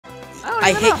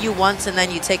I hit you once and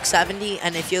then you take 70,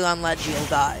 and if you're on ledge, you'll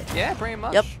die. Yeah, pretty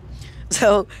much. Yep.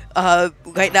 So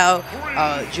right now,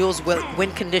 Jules'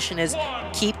 win condition is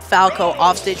keep Falco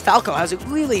off stage. Falco has a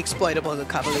really exploitable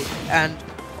recovery, and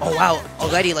oh wow,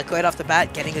 already like right off the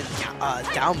bat, getting a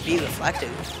down B reflected.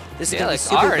 This is gonna be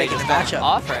super big in the matchup.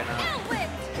 Off right now.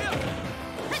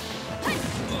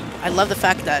 I love the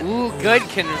fact that ooh, good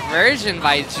conversion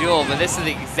by Jewel, but this is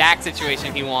the exact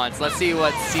situation he wants. Let's see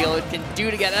what Steelix can do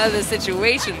to get out of this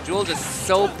situation. Jewel just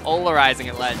so polarizing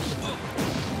at ledge.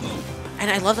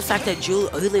 And I love the fact that Jewel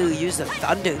earlier used the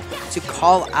Thunder to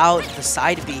call out the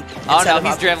side B. Oh no,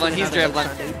 he's dribbling, he's dribbling.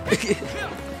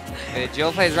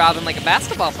 Jewel plays Robin like a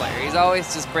basketball player. He's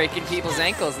always just breaking people's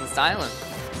ankles and styling.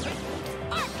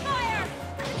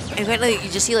 And right now, you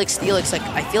just see like Steelix, like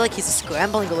I feel like he's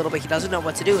scrambling a little bit. He doesn't know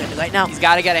what to do. And right now, he's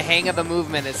got to get a hang of the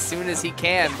movement as soon as he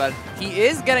can. But he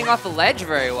is getting off the ledge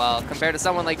very well compared to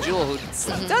someone like Jewel, who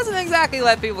doesn't exactly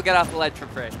let people get off the ledge for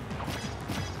free.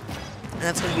 And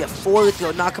that's going to be a forward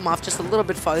throw, knock him off just a little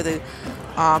bit farther.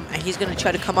 And he's going to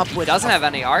try to come up with. He doesn't have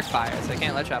any arc fire, so he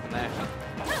can't ledge trap him there.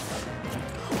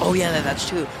 Oh yeah, that's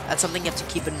true. That's something you have to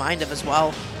keep in mind of as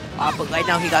well. But right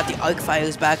now, he got the arc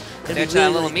fires back. There's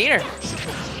that little meter.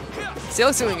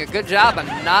 Steelix doing a good job of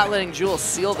not letting Jewel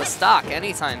seal the stock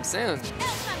anytime soon.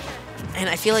 And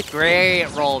I feel like great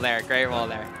roll there, great roll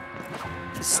there.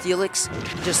 Steelix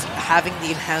just having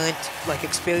the inherent like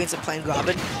experience of playing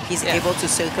Robin, he's able to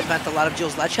circumvent a lot of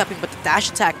Jewel's ledge trapping, but the dash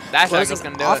attack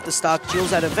closing off the stock,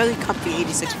 Jewel's at a very comfy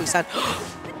 86%.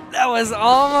 That was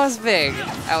almost big.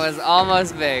 That was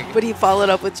almost big. But he followed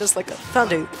up with just like a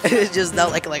Thunder. It just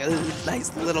dealt like a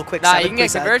nice little quick 7%. Nah, you can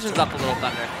get conversions up a little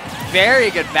Thunder. Very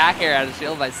good back air out of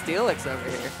shield by Steelix over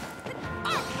here.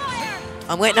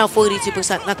 Right now,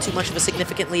 42%, not too much of a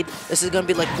significant lead. This is going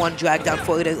to be like one drag down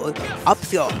forward or up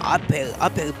throw, up air,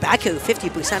 back air,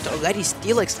 50% already.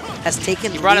 Steelix has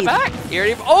taken the lead. Brought it back.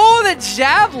 Oh, the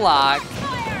jab lock.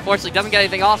 Fortunately, doesn't get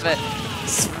anything off it.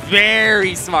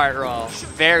 Very smart roll.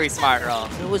 Very smart roll.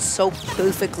 It was so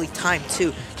perfectly timed,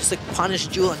 too. Just like punish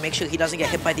Jewel and make sure he doesn't get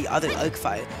hit by the other arc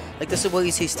fire. Like, this is where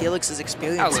you see Steelix's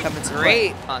experience coming to play.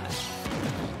 Great punish.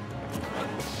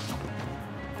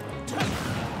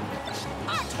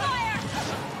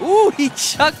 Ooh, he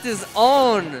chucked his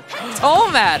own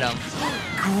tome at him.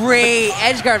 Great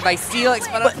edge guard by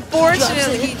Steelix, but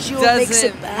unfortunately he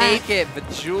doesn't make it. But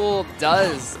Jewel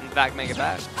does, in fact, make it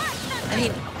back. I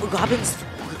mean, Robin's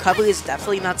recovery is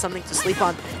definitely not something to sleep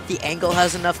on. The angle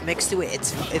has enough mix to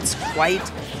it.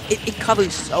 It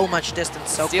covers so much distance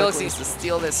so quickly. Steelix needs to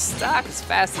steal this stock as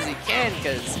fast as he can,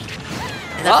 because...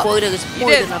 And that forward is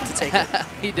more than enough to take it.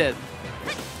 He did.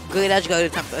 Great edge guard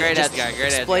attempt. Great edge guard,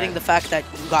 great exploiting the fact that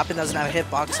Robin doesn't have a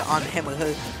hitbox on him or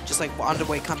her, just like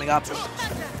underway coming up.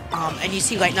 And you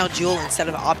see right now Jewel, instead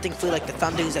of opting for like the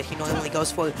Thunders that he normally goes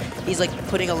for, he's like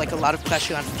putting a lot of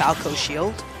pressure on Falco's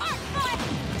shield.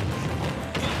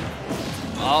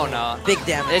 Oh no. Big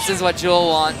damage. This is what Jewel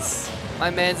wants. My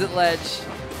man's at ledge.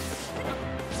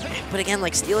 But again,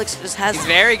 like Steelix just has... He's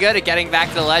very good at getting back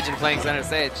to the ledge and playing center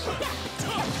stage.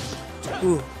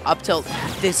 Ooh, up tilt.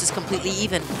 This is completely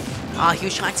even. He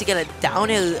was trying to get a down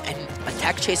air and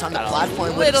attack chase on the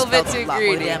platform, which little bit a too lot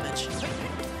greedy. more damage.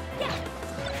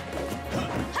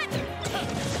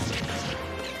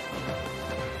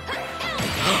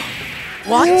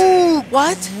 What? Ooh,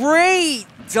 what? Great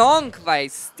dunk by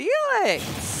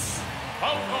Steelix.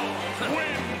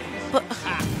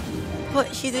 But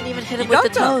he didn't even hit him with the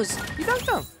toes. He dunked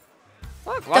him.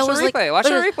 Look, watch the replay. Watch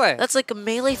the replay. That's like a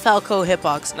melee Falco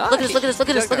hitbox. No, look at this, look at this, look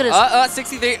at this, look at this.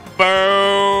 63.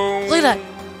 Boom. Look at that.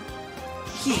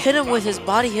 He hit him with his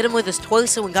body, hit him with his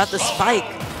torso, and got the spike.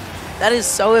 That is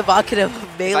so evocative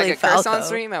of melee Falco. If I could curse on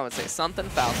stream, I would say something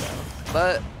Falco.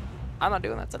 But I'm not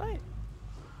doing that tonight.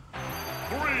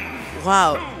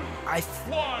 Wow.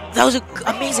 That was an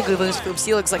amazing reverse from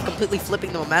Steelix, like completely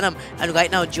flipping the momentum. And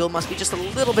right now, Jewel must be just a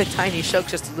little bit tiny shook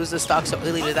just to lose the stock so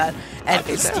early to that. And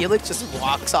Steelix just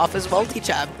walks off his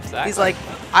multi-jab. Exactly. He's like,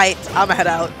 I'm gonna head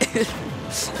out.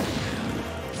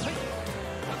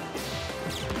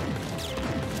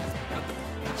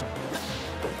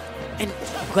 And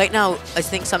right now, I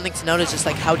think something to note is just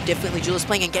like how differently Jewel is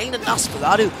playing and getting the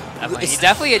Nosferatu. He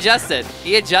definitely adjusted.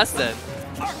 He adjusted.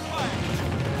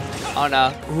 Oh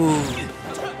no. Ooh.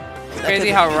 It's crazy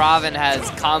how Robin has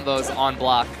combos on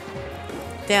block.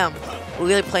 Damn. We're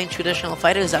really playing traditional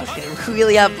fighters out here. We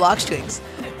really have block strings.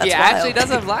 That's he wild. actually does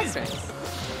have block strings.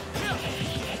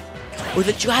 With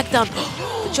the drag down.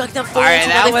 The drag down forward. Right,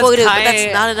 but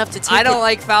that's not enough to take I don't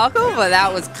like Falco, but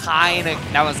that was kind of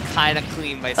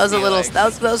clean by Steelix. That was a little.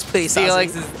 That was pretty saucy.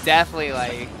 Steelix is definitely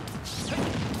like.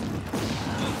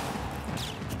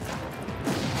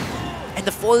 And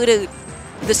the forward,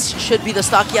 this should be the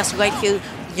stock, yes, right here,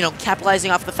 you know, capitalizing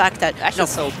off the fact that... That's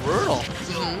just so brutal.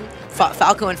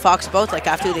 Falco and Fox both, like,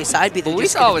 after they side B, But we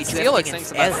saw what Steelix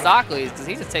thinks about stock leads, because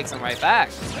he just takes them right back.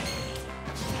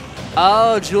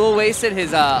 Oh, Jewel wasted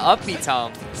his up B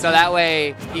tome, so that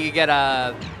way he could get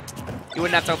a... He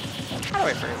wouldn't have to... How do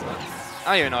I phrase it? I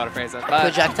don't even know how to phrase it. But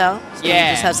projectile? So yeah.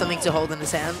 He just have something to hold in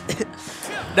his hand?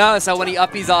 No, so when he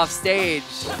uppies off stage,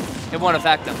 it won't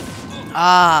affect him.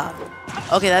 Ah,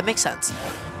 okay, that makes sense.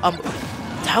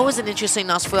 That was an interesting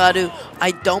Nosferatu.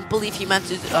 I don't believe he meant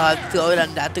to throw it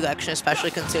in that direction,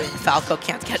 especially considering Falco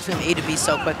can't get from A to B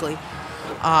so quickly.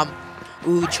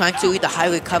 Trying to read the high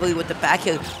recovery with the back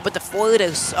heel, but the forward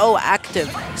is so active,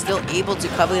 still able to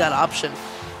cover that option.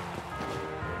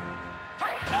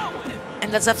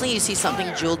 And that's definitely, you see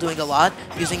something Jewel doing a lot,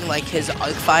 using like his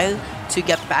arc fire to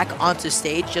get back onto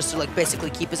stage just to like basically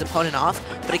keep his opponent off.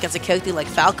 But against a character like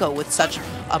Falco with such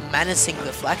a menacing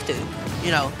reflector,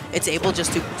 you know, it's able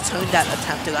just to turn that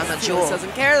attempt around the Jewel. Steelix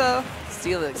doesn't care though.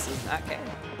 Steelix does not care.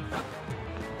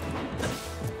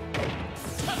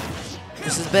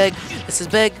 This is big. This is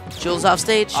big. Jewel's off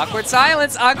stage. Awkward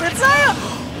silence. Awkward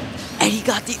silence. And he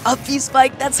got the up B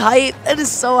spike. That's hype. That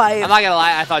is so hype. I'm not gonna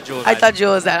lie. I thought Jewel. I thought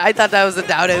Jewel was that. I thought that was a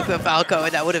down air for Falco,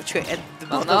 and that would have traded the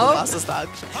both of them lost the stock.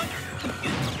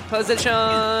 Position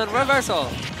reversal.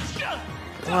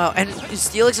 Wow, and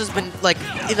Steelix has been, like,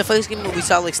 in the first game we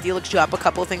saw, like, Steelix drop a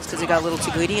couple of things because he got a little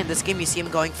too greedy. In this game, you see him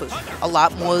going for a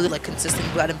lot more, like, consistent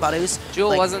bread and butters. Jewel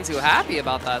like, wasn't too happy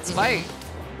about that spike.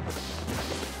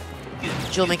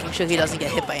 Jewel making sure he doesn't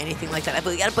get hit by anything like that.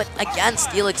 But again,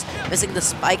 Steelix missing the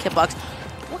spike hitbox.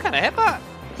 What kind of hitbox?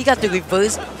 He got the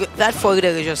reverse. That forward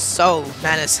air is just so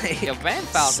menacing. Yo, ban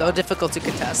Falco. So difficult to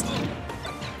contest.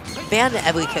 Ban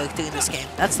every character in this game.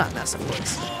 That's not massive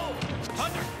works.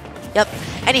 Yep.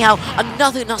 Anyhow,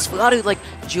 another Nosferatu. Like,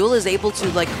 Jewel is able to,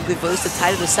 like, reverse the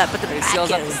tide of the set, but the back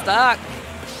seals up air, the stock.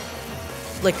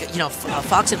 like, you know,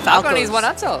 Fox and Falco. Falco needs one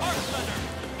up tilt.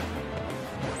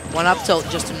 One up tilt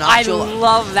just to knock Jewel. I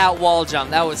love that wall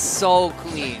jump. That was so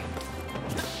clean.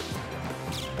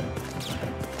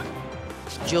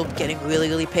 Jewel getting really,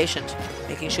 really patient,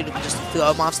 making sure to just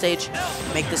throw him off stage,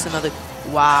 make this another.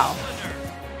 Wow.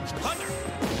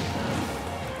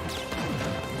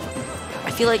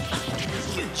 I feel like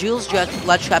Jewel's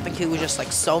ledge trapping here was just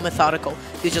like so methodical.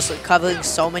 He was just like covering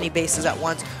so many bases at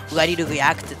once, ready to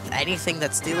react to anything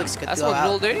that Steelix could That's throw what out.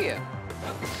 Jewel did to you.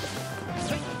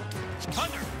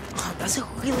 That's a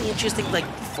really interesting, like,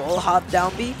 full hop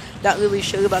down B. Not really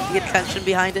sure about the intention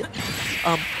behind it.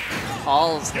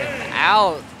 Calls him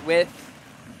out with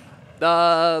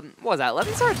the, what was that,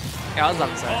 11 sword? Yeah, it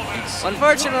was 11 sword.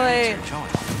 Unfortunately,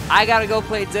 I gotta go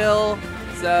play Dill,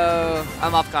 so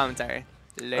I'm off commentary.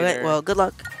 Later. Okay, well, good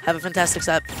luck. Have a fantastic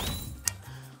set.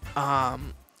 But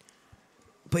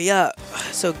yeah,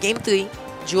 so game 3,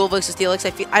 Jewel versus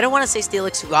Steelix. I don't want to say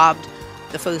Steelix robbed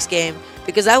the first game,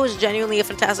 because that was genuinely a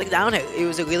fantastic down hit. It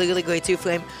was a really, really great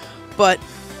 2-frame, but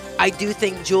I do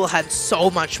think Jewel had so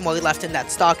much more left in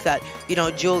that stock that, you know,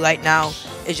 Jewel right now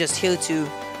is just here to...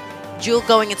 Jewel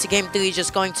going into game 3 is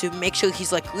just going to make sure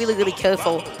he's, like, really, really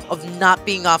careful of not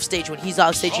being off stage. When he's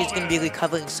off stage, he's going to be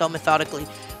recovering so methodically,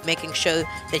 making sure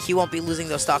that he won't be losing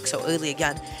those stocks so early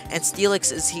again. And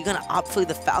Steelix, is he going to opt for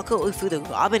the Falco or for the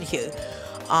Robin here?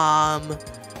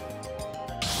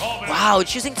 Wow,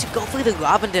 choosing to go for the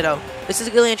Robin Ditto. This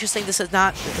is really interesting. This is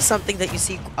not something that you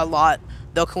see a lot.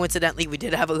 Though coincidentally, we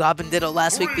did have a Robin Ditto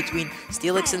last week between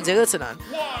Steelix and Zeratsinon.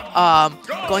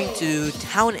 Going to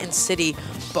Town and City,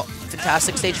 but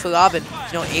fantastic stage for Robin.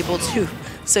 You know, able to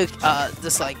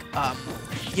just like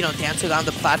you know, dance around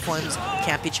the platforms,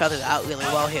 camp each other out really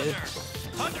well here.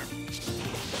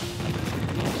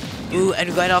 Ooh,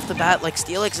 and right off the bat, like,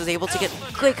 Steelix is able to get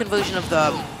great conversion of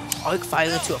the arc fire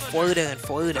into a forward air and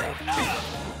forward air.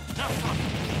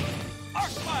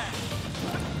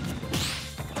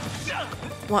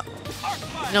 What?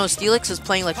 No, Steelix is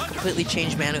playing like a completely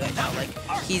changed man right now. Like,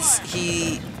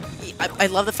 I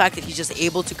love the fact that he's just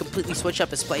able to completely switch up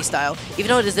his playstyle, even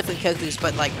though it is different characters,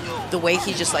 but like the way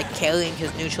he's just like carrying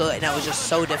his neutral right now is just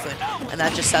so different, and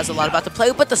that just says a lot about the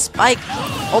player. But the spike,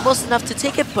 almost enough to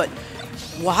take it, but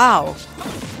wow.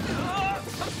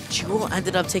 Jewel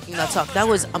ended up taking that stock. That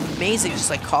was amazing, just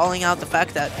like calling out the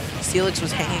fact that Steelix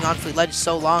was hanging on for ledge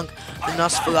so long. The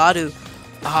Nosferatu,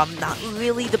 not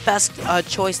really the best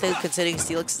choice there, considering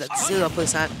Steelix is at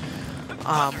 0%.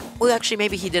 Well, actually,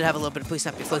 maybe he did have a little bit of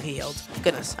percent before he healed.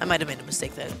 Goodness, I might have made a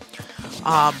mistake there.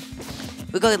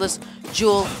 Regardless,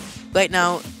 Jewel right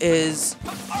now is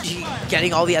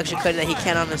getting all the extra credit that he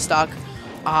can on the stock.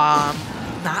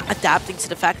 not adapting to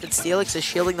the fact that Steelix is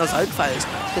shielding those arc fires,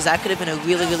 because that could have been a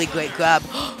really, really great grab.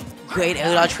 Great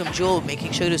air dodge from Jewel,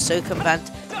 making sure to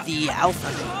circumvent the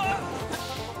Alpha.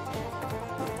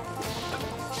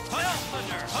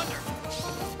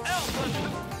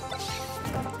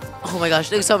 Oh my gosh,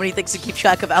 there's so many things to keep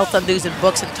track of. Thunders and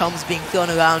books and tomes being thrown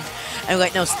around. And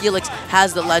right now, Steelix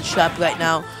has the ledge trap right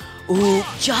now. Ooh,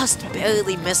 just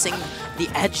barely missing the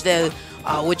edge there,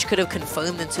 which could have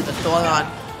confirmed into the Thoron.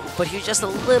 But he was just a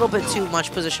little bit too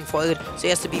much position forward, so he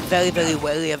has to be very, very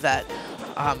wary of that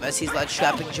as he's ledge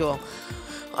trapping Jewel.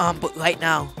 But right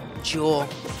now, Jewel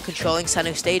controlling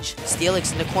center stage.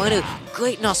 Steelix in the corner.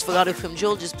 Great Nosferatu from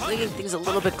Jewel, just bringing things a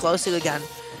little bit closer again.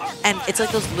 And it's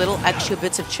like those little extra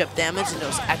bits of chip damage and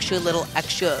those extra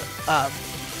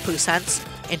percents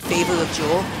in favor of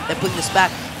Jewel that bring this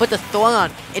back. But the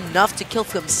Thoron, enough to kill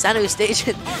from center stage.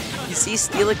 And you see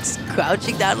Steelix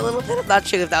crouching down a little bit. I'm not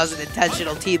sure if that was an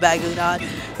intentional teabag or not.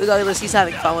 Regardless, he's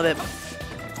having fun with it.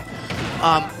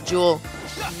 Jewel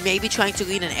maybe trying to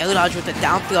lead an air dodge with a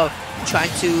down throw,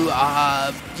 trying to,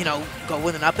 you know, go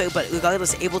with an up air, but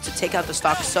regardless, able to take out the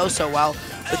stock so well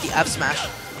with the F smash.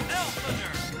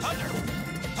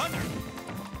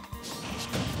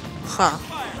 Huh.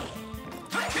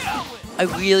 I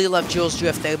really love Jewel's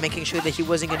drift there, making sure that he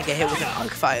wasn't going to get hit with an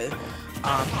arc fire.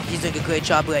 He's doing a great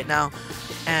job right now.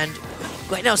 And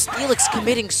right now, Steelix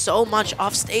committing so much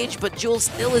off stage, but Jewel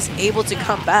still is able to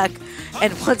come back.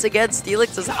 And once again,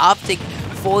 Steelix is opting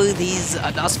for these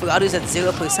Nosferatus at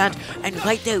 0%. And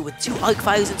right there, with 2 arc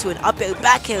fires into an up air,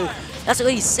 back air, that's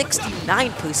already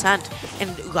 69%.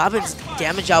 And Robin's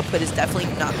damage output is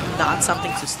definitely not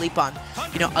something to sleep on.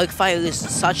 You know, arc fire is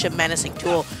such a menacing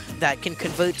tool that can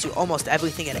convert to almost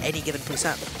everything at any given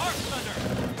percent.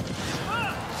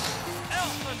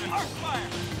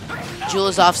 Jewel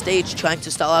is off stage trying to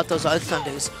stall out those Arc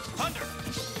Thunders.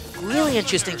 Really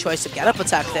interesting choice of get-up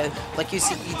attack there. Like you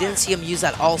didn't see him use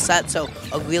that all set, so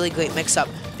a really great mix-up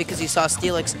because you saw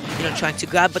Steelix, you know, trying to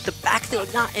grab, but the back throw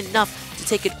not enough to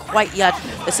take it quite yet.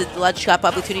 This is the ledge trap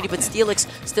opportunity, but Steelix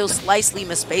still slightly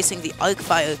misspacing the arc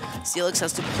fire. Steelix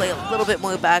has to play a little bit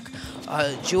more back.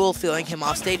 Jewel throwing him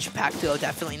off stage. Back throw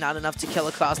definitely not enough to kill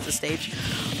across the stage.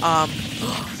 I'm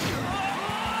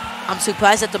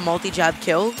surprised at the multi-jab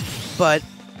kill, but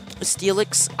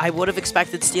Steelix, I would have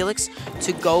expected Steelix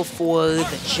to go for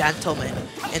the Gentleman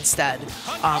instead.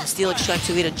 Steelix trying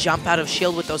to lead a jump out of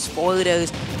shield with those forward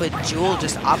airs, but Jewel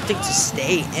just opting to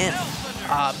stay in.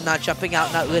 Not jumping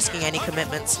out, not risking any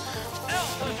commitments.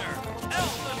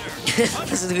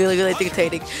 This is really, really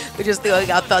entertaining. We're just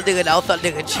throwing out Thunder and out Thunder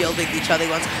and shielding each other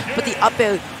once. But the up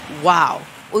air, wow.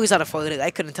 Well, he was out of forward air. I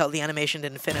couldn't tell, the animation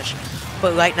didn't finish.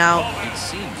 But right now,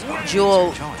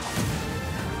 Jewel,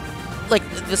 like,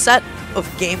 the set of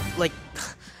game, like,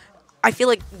 I feel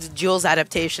like Jewel's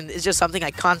adaptation is just something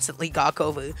I constantly gawk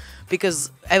over.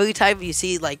 Because every time you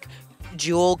see, like,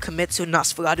 Jewel commit to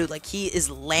Nosferatu, like, he is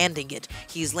landing it.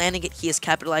 He's landing it. He is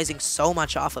capitalizing so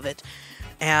much off of it.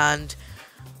 And,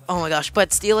 oh my gosh.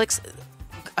 But Steelix,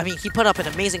 I mean, he put up an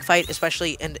amazing fight,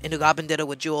 especially in the Robin Ditto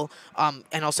with Jewel.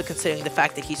 And also considering the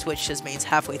fact that he switched his mains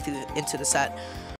halfway through into the set.